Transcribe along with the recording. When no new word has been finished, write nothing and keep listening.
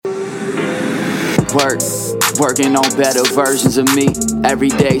Working on better versions of me every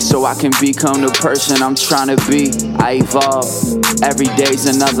day so I can become the person I'm trying to be. I evolve. Every day's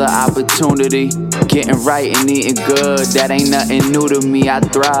another opportunity. Getting right and eating good, that ain't nothing new to me. I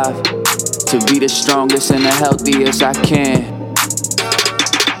thrive to be the strongest and the healthiest I can.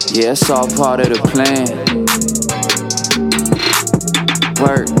 Yeah, it's all part of the plan.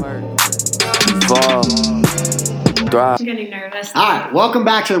 Work, evolve, thrive. I'm getting nervous. All right, welcome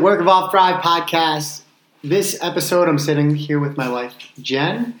back to the Work, Evolve, Thrive podcast. This episode, I'm sitting here with my wife,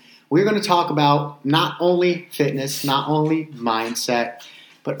 Jen. We're going to talk about not only fitness, not only mindset,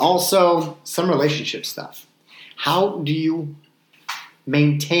 but also some relationship stuff. How do you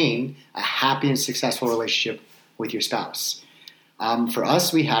maintain a happy and successful relationship with your spouse? For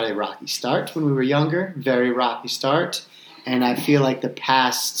us, we had a rocky start when we were younger, very rocky start. And I feel like the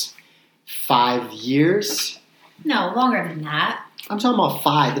past 5 years... No, longer than that. I'm talking about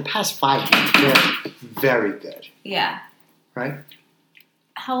 5. The past 5 years, they're very good. Yeah. Right?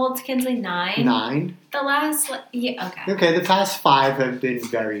 How old's Kinsley? 9? 9. The last, yeah, okay. Okay, the past 5 have been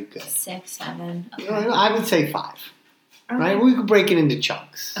very good. 6, 7. Okay. I would say 5. Okay. Right? We could break it into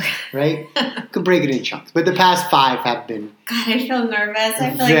chunks. Right? Could break it into chunks. But the past 5 have been God, I feel nervous. I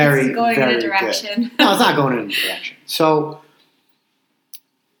feel like very, this is going in very a direction. good. No, it's not going in a direction. So,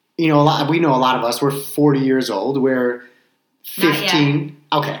 we know a lot of us, we're 40 years old. We're 15.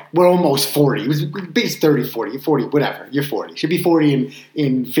 Okay, we're almost 40. It's 30, 40, 40, whatever. You're 40. Should be 40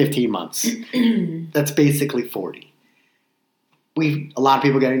 in 15 months. That's basically 40. A lot of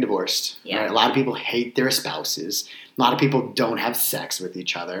people getting divorced. Yeah. Right? A lot of people hate their spouses. A lot of people don't have sex with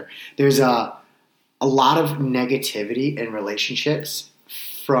each other. There's a lot of negativity in relationships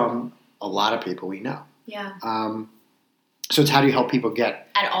from a lot of people we know. Yeah. So it's how do you help people get...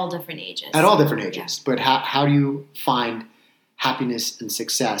 At all different ages. At all different ages. Yeah. But how do you find happiness and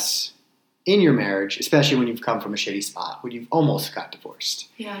success in your marriage, especially when you've come from a shitty spot, when you've almost got divorced?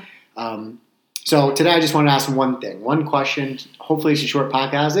 Yeah. So today I just wanted to ask one thing, one question. Hopefully it's a short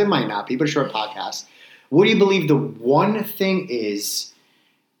podcast. It might not be, but a short podcast. What do you believe the one thing is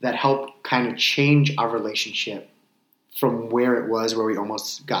that helped kind of change our relationship from where it was, where we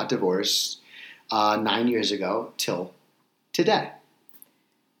almost got divorced 9 years ago, till today?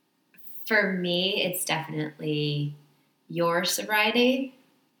 For me, it's definitely your sobriety.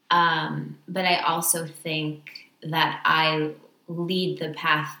 But I also think that I lead the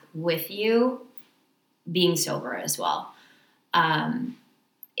path with you being sober as well.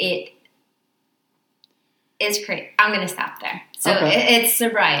 It is great. I'm going to stop there. So Okay. it's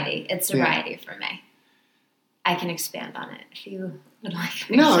sobriety. It's sobriety for me. I can expand on it if you would like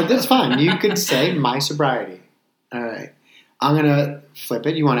me No, to. that's fine. You could say my sobriety. All right. I'm going to flip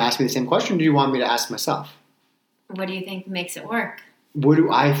it. You want to ask me the same question, or do you want me to ask myself? What do you think makes it work? What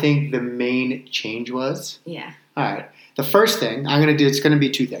do I think the main change was? Yeah. All right. The first thing I'm going to do, it's going to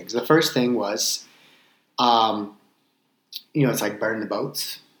be 2 things. The first thing was, it's like burn the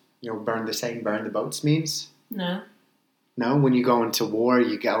boats. Burn the boats means? No. No? When you go into war,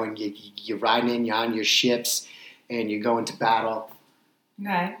 you go and you're riding in, you're on your ships, and you go into battle.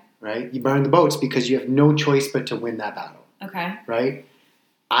 Okay. Right? You burn the boats because you have no choice but to win that battle. Okay. Right?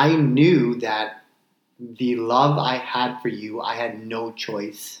 I knew that the love I had for you, I had no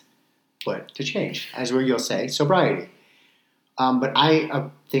choice but to change. As where you'll say, sobriety. But I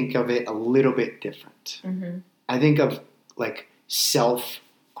think of it a little bit different. Mm-hmm. I think of like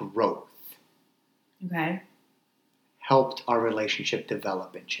self-growth. Okay. Helped our relationship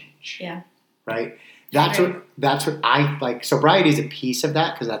develop and change. Yeah. Right? That's what I like. Sobriety is a piece of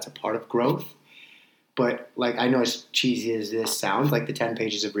that because that's a part of growth. But like I know as cheesy as this sounds, like the 10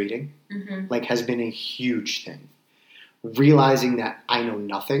 pages of reading, like has been a huge thing. Realizing that I know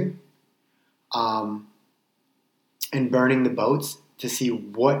nothing, and burning the boats to see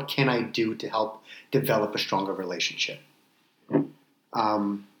what can I do to help develop a stronger relationship.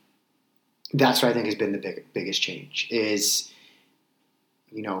 That's what I think has been the biggest change is,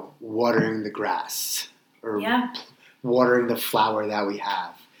 watering the grass or watering the flower that we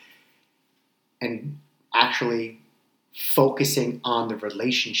have and actually focusing on the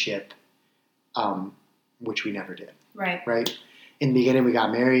relationship, which we never did. Right. Right? In the beginning, we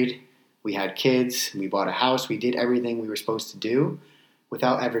got married, we had kids, we bought a house, we did everything we were supposed to do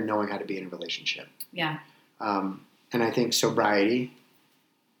without ever knowing how to be in a relationship. Yeah. And I think sobriety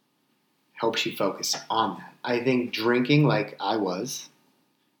helps you focus on that. I think drinking, like I was,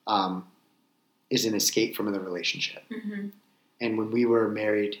 is an escape from the relationship. Mm-hmm. And when we were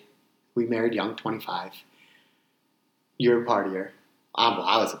married, we married young, 25. You're a partier.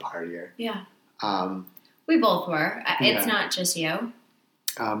 I was a partier. Yeah. We both were. It's Yeah. not just you.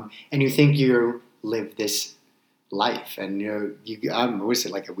 And you think you're live this life. And what was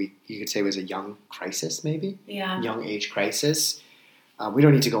it, like you could say it was a young crisis, maybe? Yeah. Young age crisis. We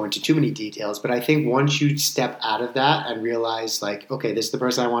don't need to go into too many details, but I think once you step out of that and realize, like, okay, this is the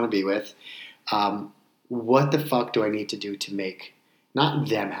person I want to be with, what the fuck do I need to do to make not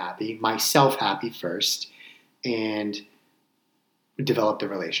them happy, myself happy first, and develop the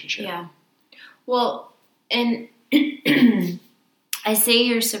relationship? Yeah. Well, and I say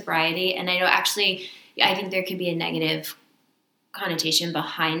your sobriety, and I know actually I think there could be a negative connotation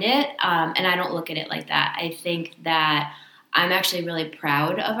behind it, and I don't look at it like that. I think that I'm actually really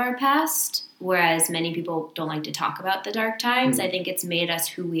proud of our past, whereas many people don't like to talk about the dark times. Mm-hmm. I think it's made us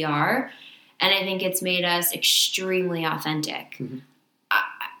who we are, and I think it's made us extremely authentic. Mm-hmm.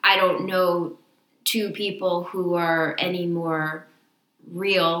 I don't know two people who are any more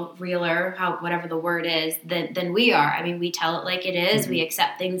realer, whatever the word is, than we are. I mean, we tell it like it is. Mm-hmm. We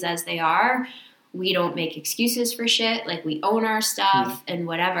accept things as they are. We don't make excuses for shit. Like, we own our stuff and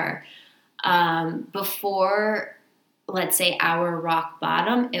whatever. Before, let's say, our rock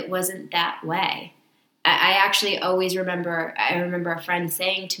bottom, it wasn't that way. I actually always remember a friend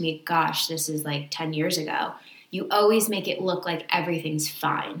saying to me, gosh, this is like 10 years ago, you always make it look like everything's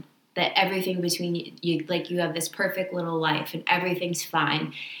fine, that everything between you, like, you have this perfect little life and everything's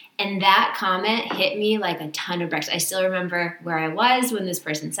fine. And that comment hit me like a ton of bricks. I still remember where I was when this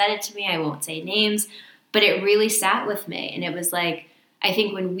person said it to me. I won't say names, but it really sat with me. And it was like, I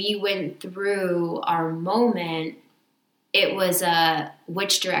think when we went through our moment, it was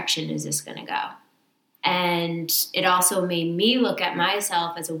which direction is this going to go? And it also made me look at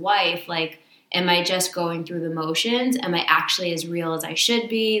myself as a wife, like, am I just going through the motions? Am I actually as real as I should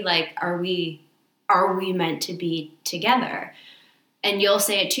be? Like, are we meant to be together? And you'll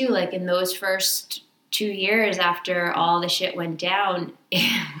say it too, like, in those first 2 years after all the shit went down,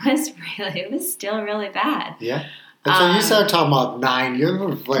 it was still really bad. Yeah. And so you started talking about 9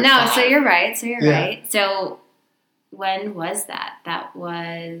 years. Like no, 5. so you're right. Yeah. Right. So when was that? That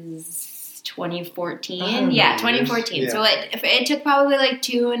was 2014. Yeah, 2014. Yeah. So it took probably like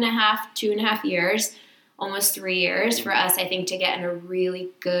two and a half years, almost 3 years for us, I think, to get in a really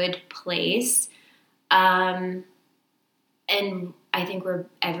good place. And I think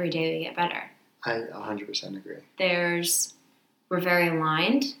every day we get better. I 100% agree. We're very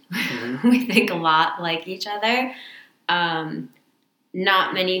aligned. Mm-hmm. We think a lot like each other.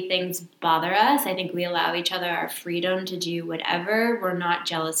 Not many things bother us. I think we allow each other our freedom to do whatever. We're not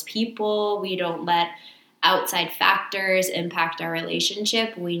jealous people. We don't let outside factors impact our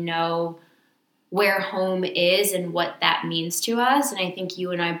relationship. We know where home is and what that means to us. And I think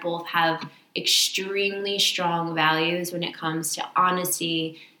you and I both have extremely strong values when it comes to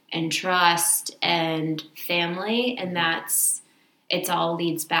honesty and trust and family. And it all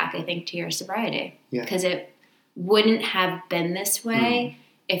leads back, I think, to your sobriety. Yeah. Because it wouldn't have been this way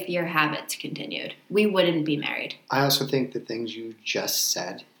if your habits continued. We wouldn't be married. I also think the things you just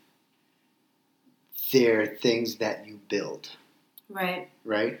said, they're things that you build. Right.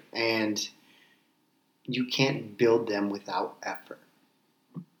 Right? And you can't build them without effort.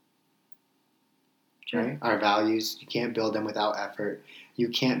 Sure. Right? Our values, you can't build them without effort. You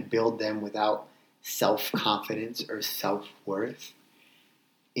can't build them without self-confidence or self-worth.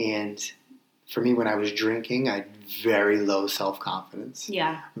 And for me, when I was drinking, I had very low self-confidence,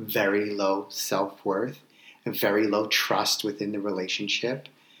 Yeah. very low self-worth, and very low trust within the relationship.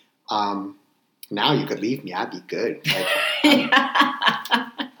 Now you could leave me, I'd be good. Like,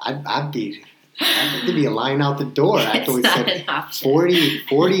 I'd be a line out the door after we said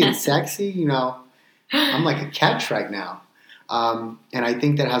 40 and sexy. You know, I'm like a catch right now. And I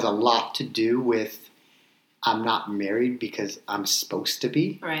think that has a lot to do with I'm not married because I'm supposed to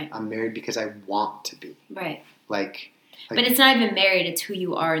be. Right. I'm married because I want to be. Right. Like But it's not even married, it's who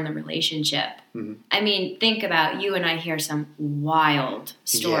you are in the relationship. Mm-hmm. I mean, think about, you and I hear some wild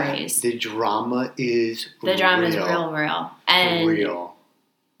stories. Yeah, the drama is real. And real.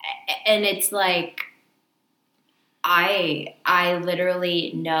 And it's like, I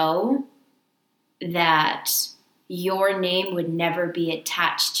literally know that your name would never be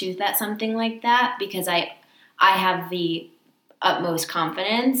attached to something like that, because I have the utmost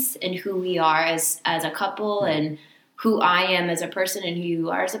confidence in who we are as a couple and who I am as a person and who you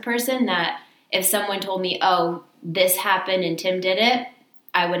are as a person, that if someone told me, oh, this happened and Tim did it,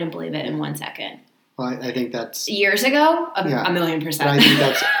 I wouldn't believe it in 1 second. Well, I think that's... Years ago? A 1,000,000%. But I think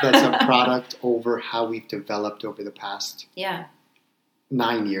that's a product over how we've developed over the past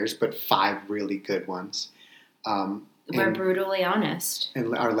 9 years, but 5 really good ones. We're brutally honest.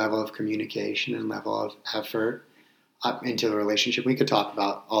 And our level of communication and level of effort up into the relationship. We could talk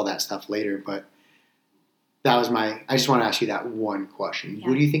about all that stuff later, but I just want to ask you that one question. Yeah.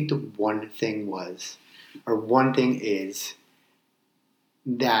 What do you think the one thing was, or one thing is,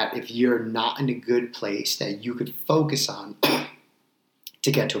 that if you're not in a good place, that you could focus on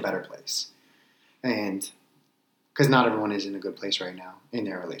to get to a better place? And because not everyone is in a good place right now in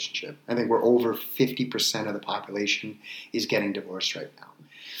their relationship. I think we're over 50% of the population is getting divorced right now.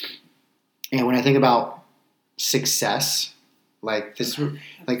 And when I think about success, like this,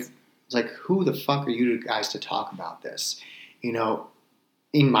 like who the fuck are you guys to talk about this? You know,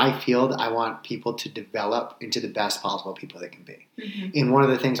 in my field, I want people to develop into the best possible people they can be. Mm-hmm. And one of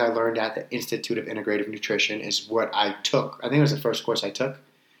the things I learned at the Institute of Integrative Nutrition is what I took. I think it was the first course I took.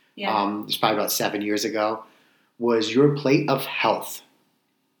 Yeah. It's probably about 7 years ago. Was your plate of health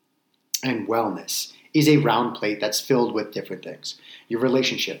and wellness is a round plate that's filled with different things. Your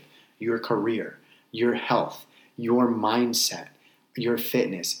relationship, your career, your health, your mindset, your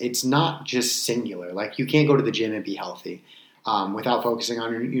fitness. It's not just singular. Like, you can't go to the gym and be healthy without focusing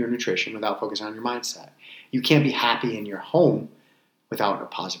on your nutrition, without focusing on your mindset. You can't be happy in your home without a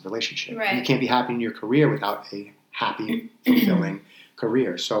positive relationship. Right. You can't be happy in your career without a happy, fulfilling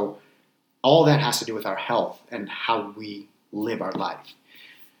career. So all that has to do with our health and how we live our life.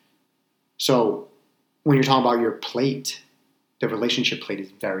 So when you're talking about your plate, the relationship plate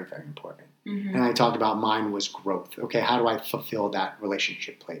is very, very important. Mm-hmm. And I talked about mine was growth. Okay, how do I fulfill that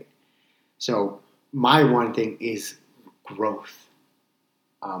relationship plate? So my one thing is growth.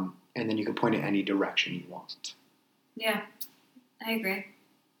 And then you can point it any direction you want. Yeah, I agree.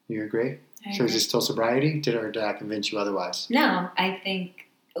 You agree? I So is agree. it still sobriety? Or did I convince you otherwise? No, I think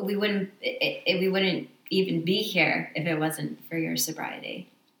we wouldn't even be here if it wasn't for your sobriety.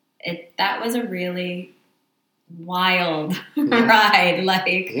 That was a really wild ride.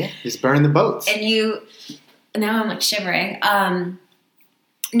 Like, Yeah, just burn the boats. and you, now I'm like shivering.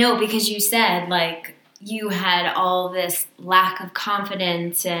 No, because you said like you had all this lack of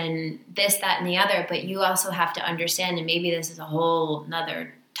confidence and this, that, and the other, but you also have to understand, and maybe this is a whole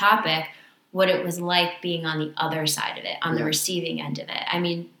nother topic, what it was like being on the other side of it, on the receiving end of it. I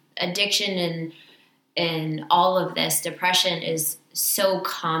mean, addiction and all of this, depression is so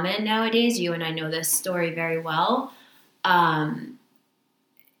common nowadays. You and I know this story very well.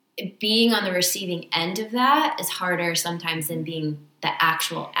 Being on the receiving end of that is harder sometimes than being the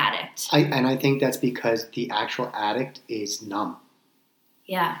actual addict. I think that's because the actual addict is numb.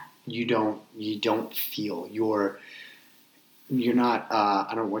 Yeah. You don't feel. You're not, I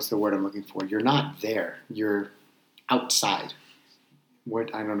don't know what's the word I'm looking for. You're not there. You're outside.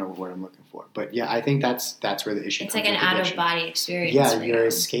 I don't know what word I'm looking for. But yeah, I think that's where the issue It's comes like an with out addiction. of body experience. Yeah, for you're you.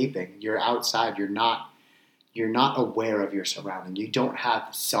 escaping. You're outside. You're not aware of your surrounding. You don't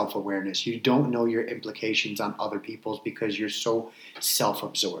have self-awareness. You don't know your implications on other people's because you're so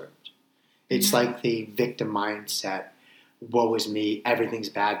self-absorbed. It's like the victim mindset. Woe is me. Everything's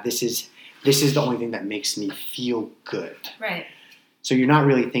bad. This is the only thing that makes me feel good. Right. So you're not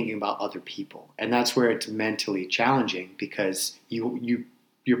really thinking about other people. And that's where it's mentally challenging because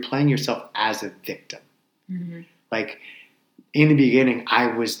you're playing yourself as a victim. Mm-hmm. Like, in the beginning, I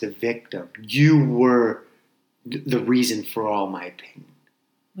was the victim. You were the reason for all my pain.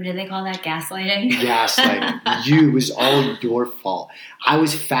 What do they call that? Gaslighting? Gaslighting. It was all your fault. I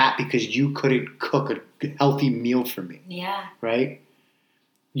was fat because you couldn't cook a healthy meal for me. Yeah. Right?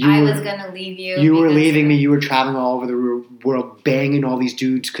 I was going to leave you. You were because leaving me. You were traveling all over the world banging all these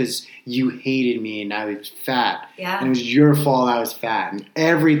dudes because you hated me and I was fat. Yeah. And it was your fault I was fat. And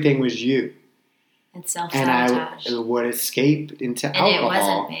everything was you. It's And self-sabotage. I would escape into And alcohol. it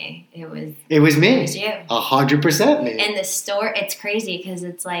wasn't me. It was me. It was you. 100% me. And the story, it's crazy because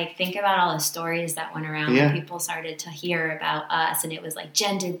it's like, think about all the stories that went around when people started to hear about us. And it was like,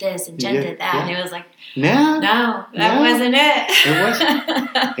 Jen did this and Jen did that. Yeah. And it was like, no, that wasn't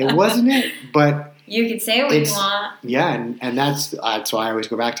it. It wasn't it. But you can say what you want. Yeah, and that's why I always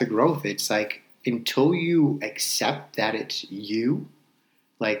go back to growth. It's like, until you accept that it's you,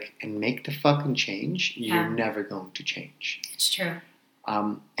 like, and make the fucking change, you're never going to change. It's true.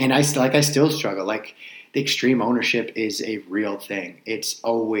 And I still struggle. Like, the extreme ownership is a real thing. It's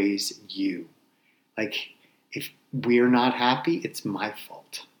always you. Like, if we're not happy, it's my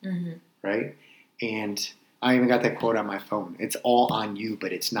fault. Mm-hmm. Right? And I even got that quote on my phone. It's all on you,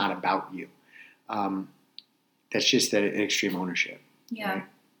 but it's not about you. That's just an extreme ownership. Yeah. Right?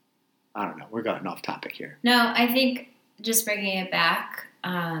 I don't know. We're getting off topic here. No, I think just bringing it back,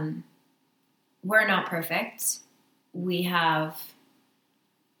 we're not perfect. We have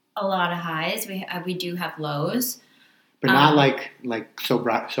a lot of highs. We do have lows. But not like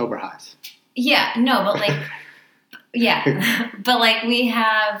sober highs. Yeah, no, but like, yeah. But like we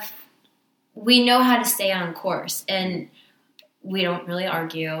have we know how to stay on course, and we don't really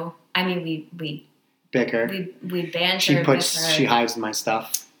argue. I mean, we bicker. We banter. She hides my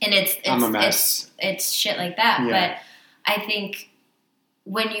stuff, and I'm a mess. It's shit like that. Yeah. But I think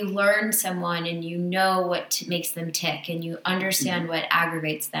when you learn someone and you know what makes them tick, and you understand what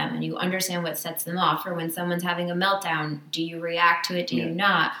aggravates them, and you understand what sets them off, or when someone's having a meltdown, do you react to it? Do you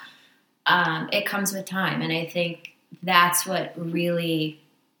not? It comes with time, and I think that's what really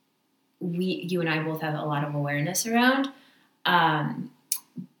you and I both have a lot of awareness around.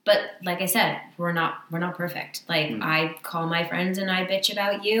 But like I said, we're not perfect. Like I call my friends and I bitch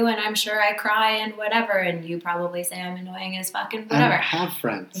about you, and I'm sure I cry and whatever, and you probably say I'm annoying as fucking whatever. I don't have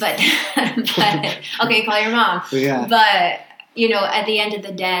friends. But okay, call your mom. Yeah. But at the end of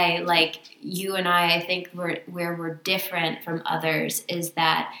the day, like you and I think where we're different from others is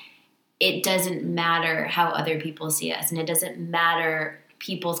that it doesn't matter how other people see us, and it doesn't matter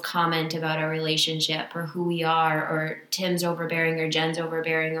people's comment about our relationship or who we are, or Tim's overbearing or Jen's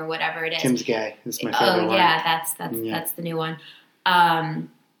overbearing or whatever it is. Tim's gay. That's my favorite one. Oh yeah, that's the new one.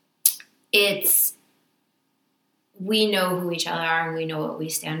 We know who each other are, and we know what we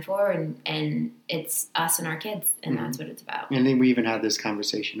stand for, and it's us and our kids, and that's what it's about. And then we even had this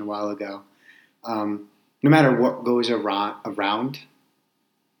conversation a while ago. No matter what goes around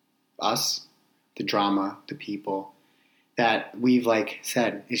us, the drama, the people, that we've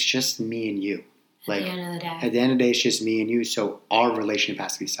said, it's just me and you. At the end of the day. At the end of the day, it's just me and you, so our relationship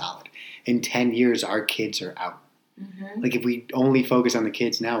has to be solid. In 10 years, our kids are out. Mm-hmm. If we only focus on the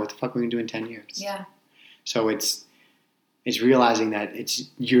kids now, what the fuck are we going to do in 10 years? Yeah. So it's realizing that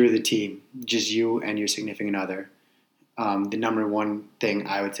you're the team, just you and your significant other. The number one thing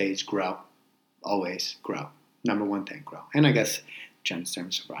I would say is grow. Always grow. Number one thing, grow. And I guess Jen's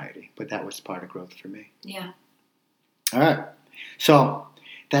term, sobriety, but that was part of growth for me. Yeah. All right. So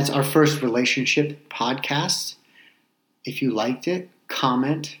that's our first relationship podcast. If you liked it,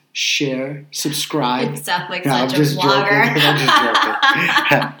 comment, share, subscribe. You sound like I'm such just a vlogger. Joking. I'm just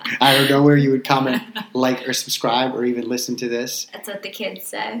joking. I don't know where you would comment, like, or subscribe, or even listen to this. That's what the kids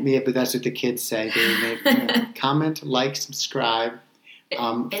say. Yeah, but that's what the kids say. They comment, like, subscribe.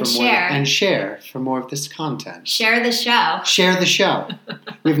 And share for more of this content. Share the show. Share the show.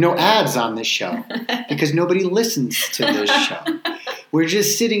 We have no ads on this show because nobody listens to this show. We're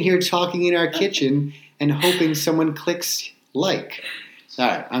just sitting here talking in our kitchen and hoping someone clicks like. All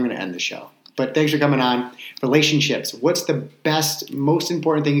right, I'm going to end the show. But thanks for coming on. Relationships. What's the best, most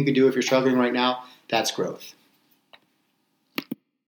important thing you could do if you're struggling right now? That's growth.